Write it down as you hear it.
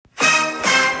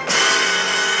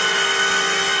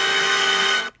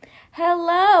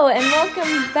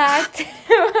welcome back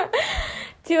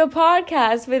to a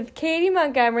podcast with Katie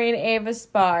Montgomery and Ava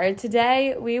Spar.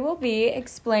 Today we will be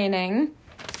explaining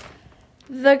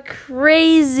the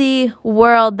crazy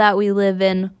world that we live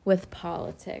in with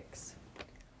politics.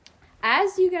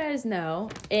 As you guys know,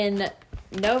 in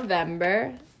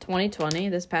November 2020,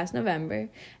 this past November,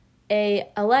 a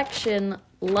election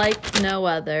like no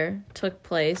other took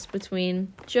place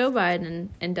between Joe Biden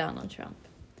and Donald Trump.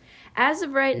 As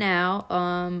of right now,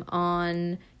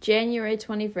 on January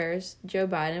 21st, Joe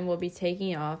Biden will be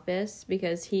taking office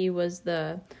because he was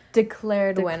the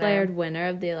declared winner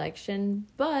of the election.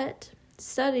 But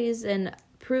studies and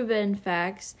proven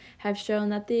facts have shown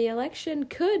that the election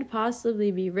could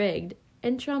possibly be rigged,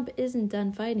 and Trump isn't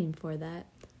done fighting for that.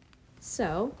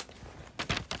 So,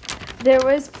 there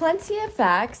was plenty of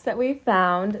facts that we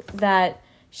found that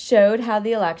showed how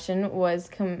the election was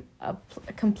a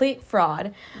complete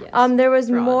fraud. Yes, there was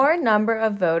fraud. More number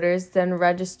of voters than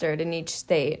registered in each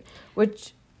state,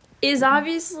 which is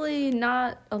obviously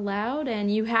not allowed,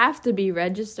 and you have to be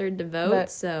registered to vote,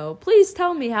 so please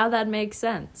tell me how that makes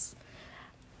sense.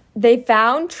 They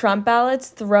found Trump ballots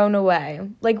thrown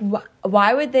away. Like,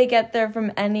 why would they get there from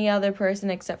any other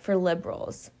person except for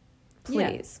liberals?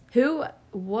 Please.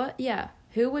 Yeah.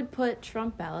 Who would put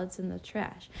Trump ballots in the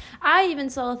trash? I even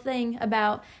saw a thing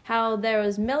about how there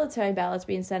was military ballots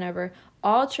being sent over,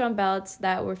 all Trump ballots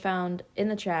that were found in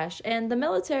the trash. And the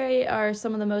military are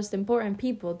some of the most important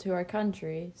people to our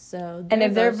country. And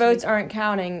if their votes aren't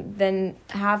counting, then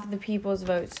half the people's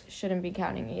votes shouldn't be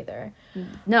counting either.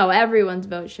 No, everyone's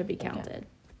vote should be counted. Okay.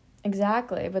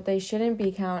 Exactly, but they shouldn't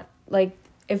be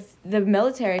if the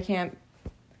military can't.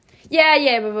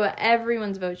 Yeah, but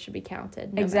everyone's vote should be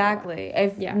counted. Exactly.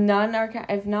 If not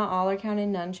all are counted,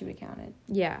 none should be counted.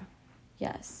 Yeah.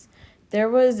 Yes. There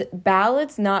was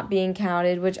ballots not being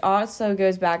counted, which also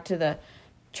goes back to the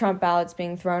Trump ballots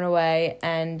being thrown away,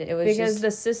 and it was because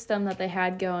the system that they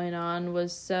had going on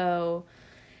was so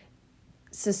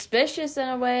suspicious in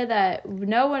a way that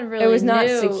no one really knew. It was not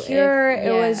secure.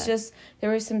 It was just there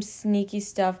was some sneaky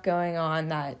stuff going on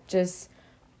that just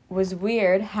was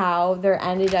weird how there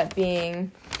ended up being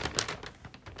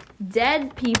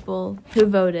dead people who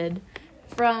voted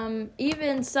from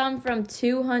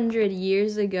 200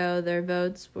 years ago. Their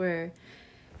votes were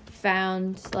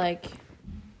found,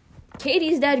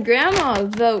 Katie's dead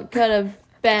grandma's vote could have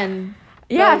been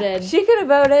voted. She could have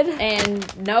voted.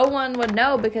 And no one would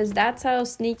know because that's how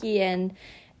sneaky and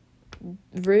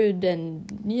rude and,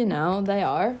 they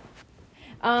are.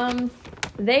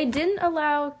 They didn't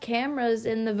allow cameras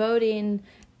in the voting,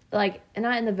 not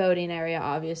in the voting area,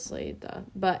 obviously,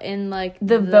 but in,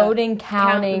 the voting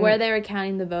counting. Where they were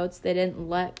counting the votes, they didn't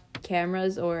let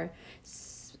cameras or,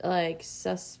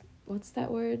 what's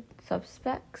that word?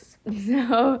 Suspects?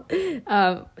 No.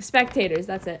 Spectators,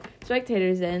 that's it.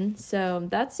 Spectators in, so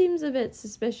that seems a bit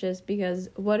suspicious because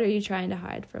what are you trying to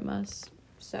hide from us?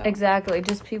 So. Exactly,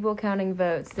 just people counting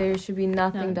votes. There should be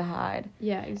nothing to hide.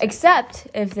 Yeah, exactly. Except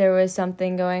if there was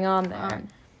something going on there.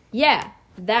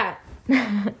 That.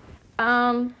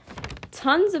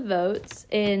 Tons of votes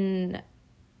in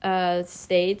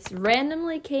states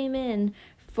randomly came in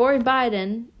for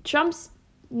Biden. Trump's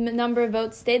number of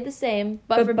votes stayed the same,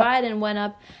 but for Biden went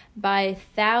up by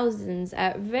thousands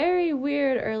at very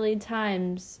weird early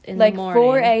times in the morning.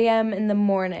 4 a.m. in the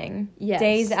morning. Yes.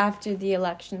 Days after the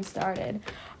election started.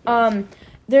 Yes.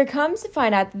 There comes to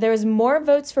find out that there was more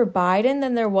votes for Biden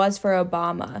than there was for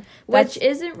Obama. Which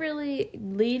isn't really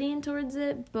leading towards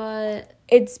it, but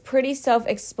it's pretty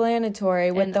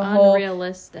self-explanatory with the whole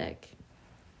unrealistic.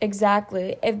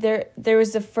 Exactly. If there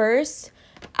was the first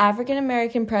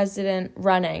African-American president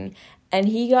running, and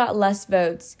he got less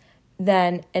votes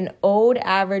than an old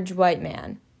average white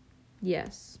man.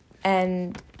 Yes.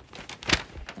 And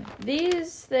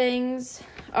these things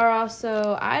are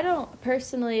also, I don't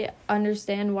personally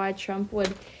understand why Trump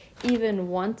would even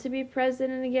want to be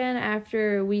president again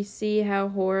after we see how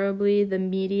horribly the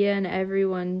media and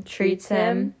everyone treats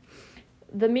him.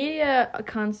 The media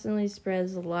constantly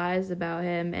spreads lies about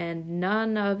him, and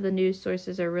none of the news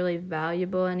sources are really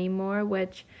valuable anymore,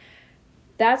 which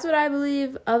that's what I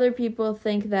believe. Other people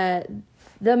think that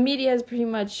the media is pretty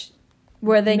much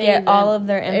where they get all of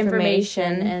their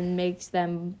information and makes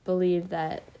them believe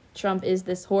that Trump is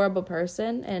this horrible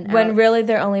person, and when really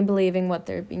they're only believing what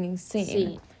they're being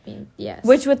seen. Yes.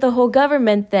 Which with the whole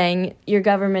government thing, your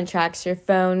government tracks your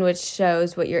phone, which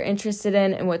shows what you're interested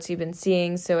in and what you've been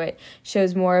seeing. So it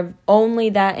shows more of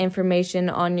only that information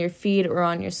on your feed or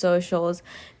on your socials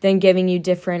than giving you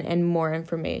different and more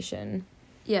information.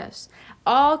 Yes.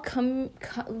 all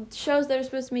shows that are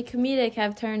supposed to be comedic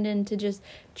have turned into just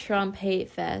Trump hate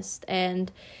fest.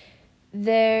 And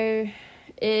there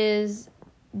is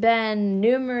been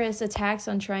numerous attacks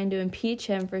on trying to impeach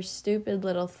him for stupid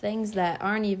little things that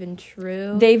aren't even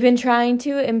true. They've been trying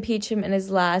to impeach him in his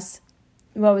last,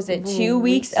 2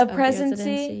 weeks of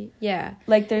presidency? Yeah.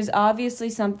 Like, there's obviously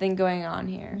something going on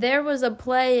here. There was a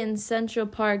play in Central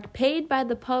Park paid by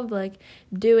the public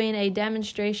doing a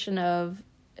demonstration of,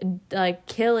 like,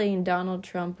 killing Donald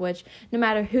Trump, which no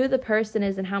matter who the person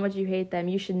is and how much you hate them,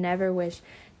 you should never wish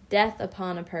death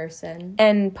upon a person.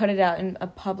 And put it out in a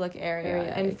public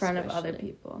area in front of other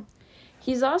people.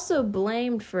 He's also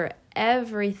blamed for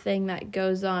everything that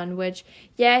goes on, which,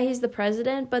 yeah, he's the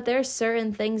president, but there's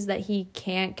certain things that he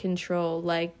can't control,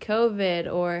 like COVID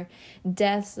or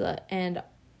deaths and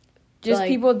just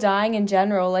people dying in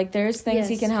general. Like, there's things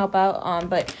he can help out on,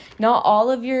 but not all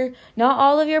of your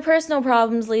personal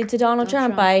problems lead to Donald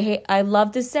Trump. I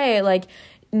love to say it, like,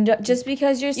 just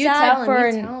because you're sad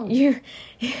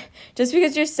just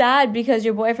because you're sad because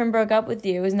your boyfriend broke up with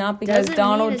you is not because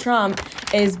Donald Trump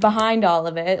is behind all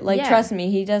of it. Like, trust me,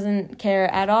 he doesn't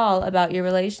care at all about your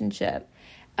relationship.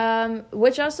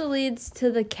 Which also leads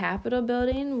to the Capitol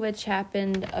building, which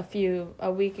happened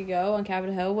a week ago on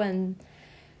Capitol Hill when...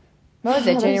 What was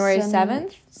it, January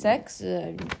 7th?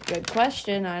 6th? Good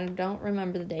question. I don't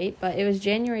remember the date, but it was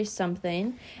January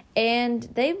something. And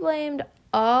they blamed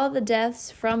all the deaths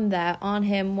from that on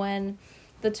him when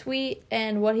the tweet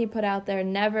and what he put out there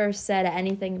never said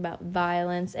anything about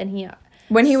violence. And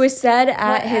when he was said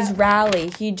at his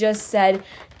rally, he just said,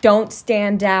 don't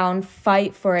stand down,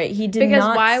 fight for it. He did not...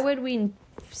 Because why would we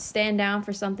stand down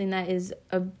for something that is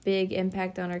a big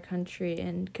impact on our country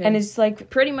and could it's like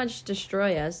pretty much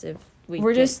destroy us if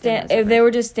if they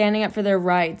were just standing up for their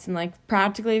rights and, like,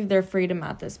 practically their freedom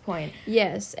at this point.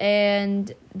 Yes,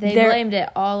 and they blamed it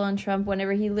all on Trump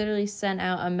whenever he literally sent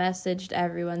out a message to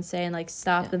everyone saying, like,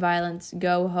 stop the violence,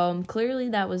 go home. Clearly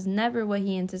that was never what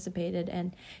he anticipated,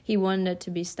 and he wanted it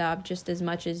to be stopped just as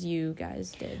much as you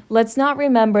guys did. Let's not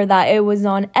remember that it was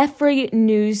on every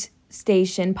news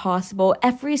station possible,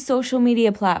 every social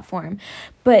media platform,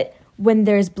 but... When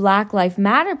there's Black Lives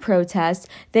Matter protests,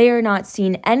 they are not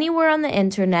seen anywhere on the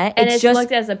internet. And it's just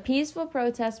looked as a peaceful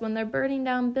protest when they're burning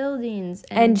down buildings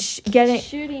and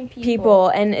shooting people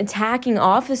and attacking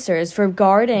officers for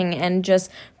guarding and just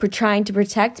for trying to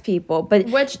protect people. But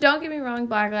which, don't get me wrong,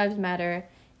 Black Lives Matter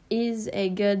is a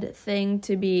good thing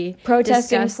to be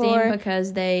protesting for,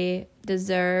 because they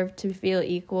deserve to feel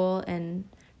equal and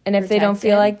if they don't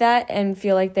feel like that and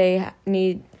feel like they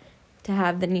need to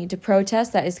have the need to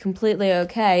protest, that is completely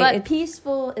okay. But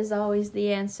peaceful is always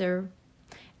the answer.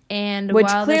 And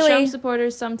while the Trump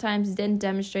supporters sometimes didn't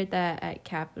demonstrate that at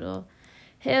Capitol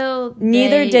Hill,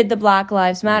 neither did the Black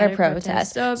Lives Matter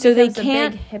protest. So they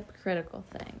can't... a big hypocritical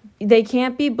thing. They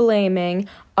can't be blaming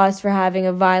us for having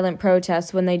a violent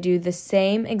protest when they do the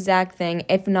same exact thing,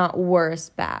 if not worse,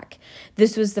 back.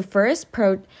 This was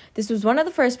one of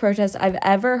the first protests I've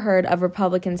ever heard of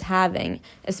Republicans having,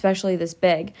 especially this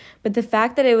big. But the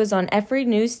fact that it was on every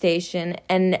news station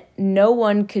and no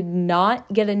one could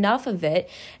not get enough of it,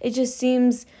 it just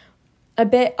seems a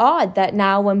bit odd that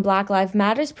now when Black Lives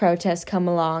Matters protests come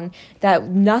along, that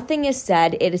nothing is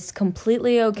said, it is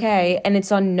completely okay, and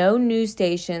it's on no news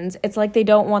stations. It's like they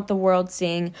don't want the world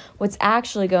seeing what's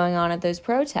actually going on at those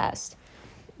protests.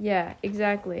 Yeah,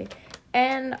 exactly.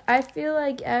 And I feel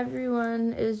like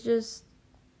everyone is just,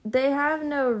 they have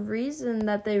no reason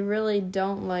that they really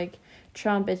don't like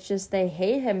Trump. It's just they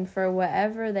hate him for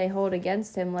whatever they hold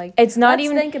against him. Like, it's not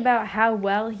let's think about how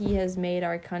well he has made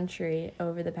our country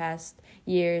over the past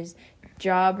years.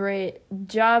 Job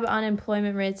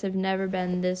unemployment rates have never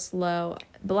been this low.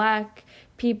 Black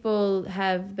people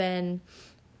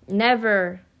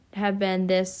never have been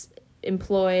this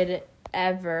employed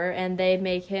ever, and they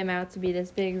make him out to be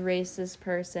this big racist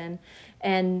person.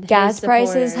 And gas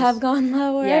prices have gone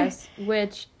lower. Yes,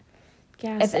 which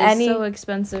gas is so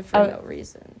expensive for no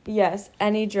reason. Yes,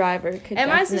 any driver could. And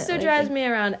my sister drives me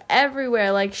around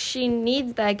everywhere. Like, she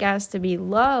needs that gas to be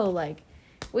low. Like,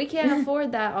 we can't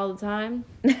afford that all the time.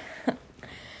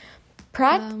 I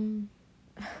don't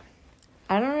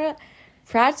know.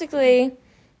 Practically,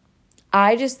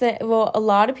 I just think, a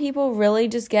lot of people really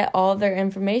just get all their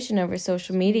information over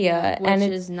social media. Which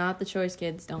is not the choice,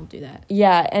 kids. Don't do that.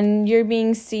 Yeah, and you're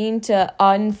being seen to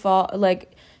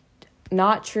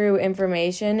not true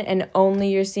information, and only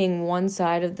you're seeing one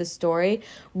side of the story.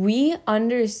 We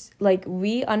understand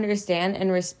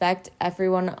and respect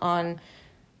everyone on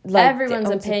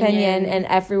everyone's opinion and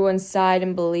everyone's side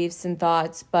and beliefs and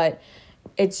thoughts, but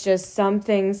it's just some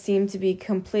things seem to be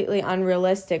completely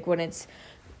unrealistic when it's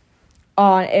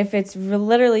on, if it's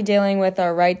literally dealing with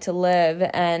our right to live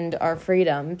and our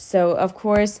freedom. So, of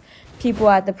course, people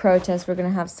at the protest were going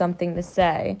to have something to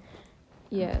say.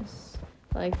 Yes.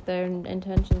 Like, their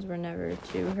intentions were never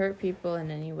to hurt people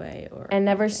in any way. And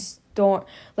never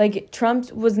like,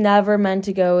 Trump was never meant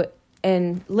to go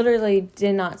and literally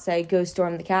did not say go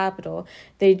storm the Capitol.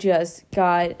 They just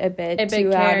got a bit too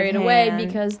carried away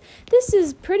because this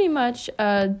is pretty much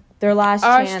their last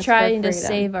chance trying to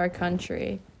save our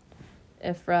country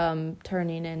from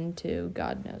turning into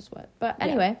God knows what. But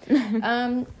anyway,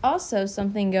 also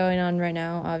something going on right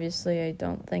now, obviously I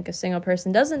don't think a single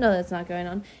person doesn't know that's not going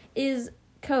on, is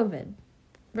COVID,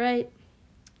 right?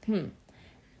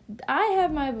 I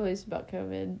have my beliefs about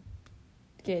COVID.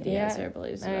 Katie has her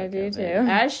beliefs about COVID. I do too.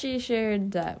 As she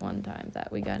shared that one time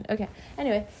that we got. Okay,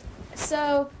 anyway,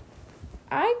 so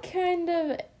I kind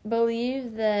of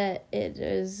believe that it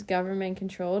is government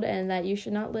controlled and that you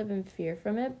should not live in fear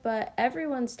from it, but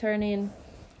everyone's turning...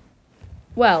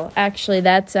 Well, actually,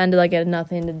 that sounded like it had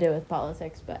nothing to do with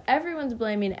politics, but everyone's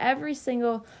blaming every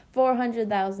single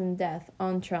 400,000 death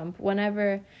on Trump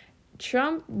whenever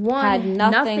Trump had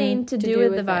nothing to do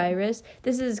with the virus.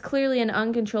 This is clearly an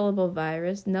uncontrollable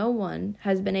virus. No one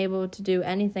has been able to do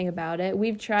anything about it.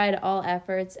 We've tried all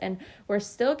efforts, and we're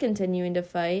still continuing to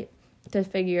fight to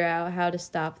figure out how to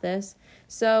stop this.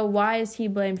 So why is he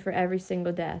blamed for every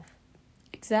single death?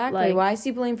 Exactly. Why is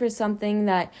he blamed for something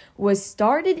that was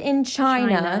started in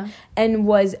China and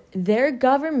was their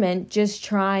government just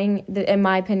trying, in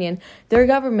my opinion, their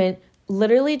government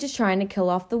literally just trying to kill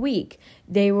off the weak.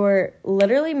 They were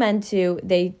literally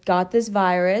they got this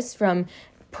virus from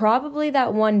probably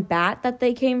that one bat that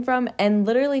they came from and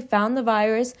literally found the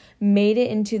virus, made it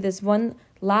into this one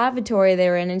lavatory they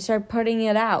were in and started putting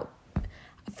it out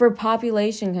for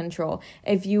population control.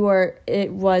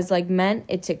 It was like meant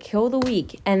it to kill the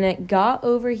weak, and it got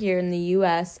over here in the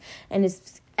U.S. and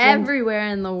it's everywhere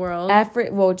in the world.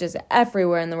 Just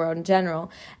everywhere in the world in general.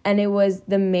 And it was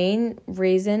the main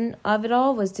reason of it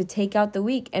all was to take out the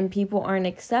weak, and people aren't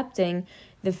accepting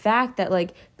the fact that,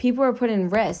 like, people are put in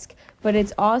risk. But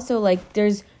it's also, like,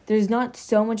 there's not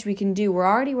so much we can do. We're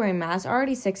already wearing masks,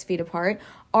 already 6 feet apart,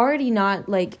 already not,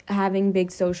 like, having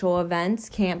big social events,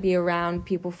 can't be around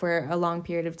people for a long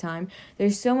period of time.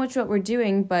 There's so much what we're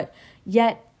doing, but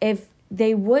yet if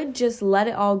they would just let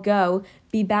it all go,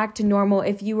 be back to normal,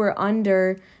 if you were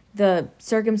under the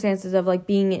circumstances of, like,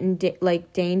 being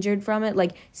endangered from it,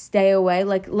 like, stay away,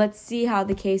 like, let's see how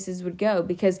the cases would go,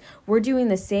 because we're doing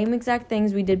the same exact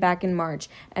things we did back in March,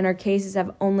 and our cases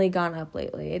have only gone up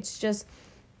lately. It's just,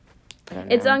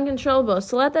 it's uncontrollable.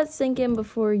 So let that sink in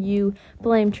before you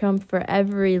blame Trump for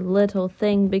every little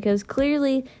thing, because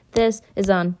clearly this is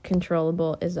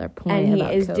uncontrollable, is our point. And he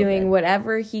is COVID. Doing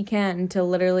whatever he can to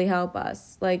literally help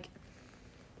us. Like,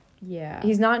 yeah,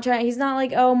 he's not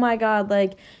like, oh my God,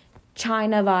 like,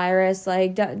 China virus,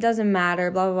 like, doesn't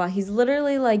matter, blah, blah, blah. He's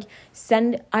literally, like,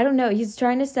 he's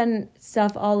trying to send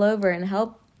stuff all over and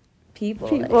help people.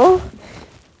 Like,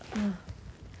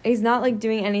 he's not, like,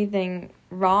 doing anything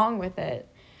wrong with it.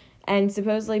 And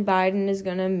supposedly Biden is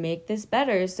going to make this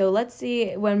better. So let's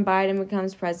see when Biden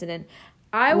becomes president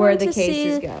where the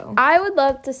cases go. I would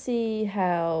love to see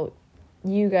how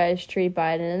you guys treat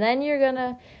Biden. And then you're going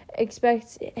to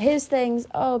expect his things,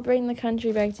 bring the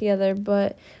country back together.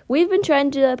 But we've been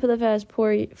trying to do that for the past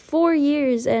 4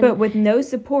 years. But with no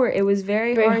support, it was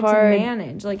very hard to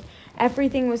manage. Like,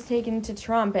 everything was taken to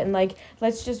Trump. And, like,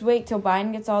 let's just wait till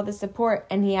Biden gets all the support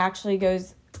and he actually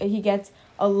gets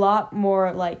a lot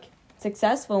more, like,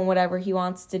 successful in whatever he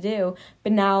wants to do.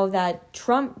 But now that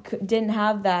Trump didn't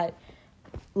have that,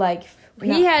 like...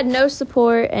 He had no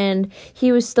support, and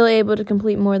he was still able to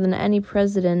complete more than any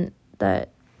president that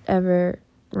ever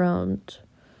roamed.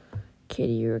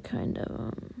 Katie, you were kind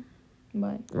of,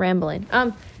 rambling.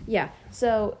 Yeah,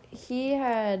 so he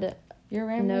had... You're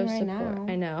rambling no support.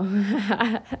 I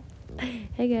know.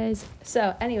 Hey, guys.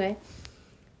 So, anyway...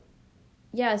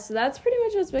 Yeah, so that's pretty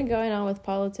much what's been going on with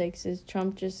politics, is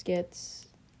Trump just gets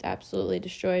absolutely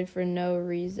destroyed for no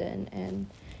reason, and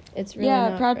it's really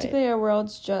not practically great. Our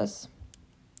world's just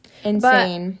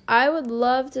insane. But I would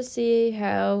love to see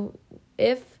how,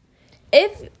 if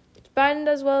Biden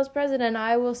does well as president,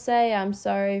 I will say I'm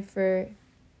sorry for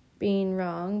being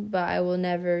wrong, but I will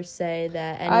never say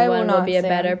that anyone will be a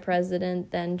better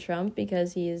president than Trump,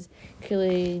 because he's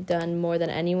clearly done more than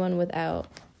anyone without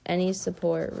any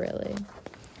support, really.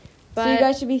 But, so you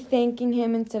guys should be thanking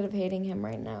him instead of hating him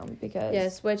right now, because...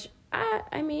 Yes, which,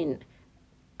 I mean,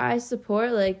 I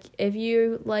support, like, if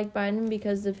you like Biden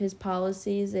because of his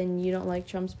policies and you don't like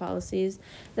Trump's policies,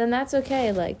 then that's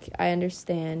okay. Like, I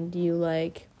understand you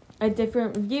like a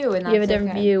different view, and that's you have a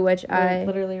different view, which We're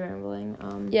literally rambling.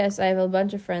 Yes, I have a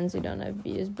bunch of friends who don't have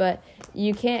views, but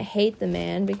you can't hate the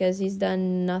man because he's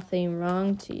done nothing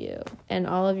wrong to you, and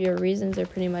all of your reasons are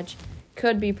pretty much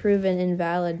could be proven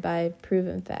invalid by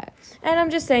proven facts. And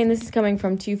I'm just saying this is coming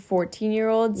from two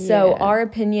 14-year-olds, so our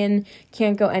opinion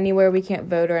can't go anywhere. We can't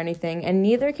vote or anything, and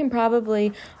neither can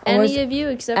probably any of you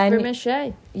except for Miss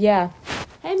Shay. Yeah.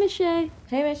 Hey, Miss Shay.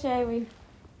 Hey, Miss Shay. We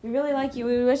really like you.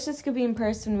 We wish this could be in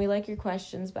person. We like your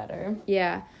questions better.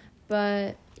 Yeah,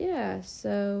 but yeah,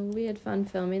 so we had fun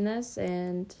filming this,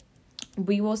 and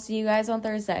we will see you guys on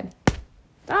Thursday.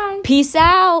 Bye. Peace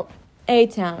out.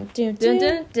 A-Town.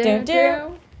 Okay,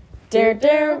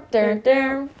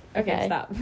 stop.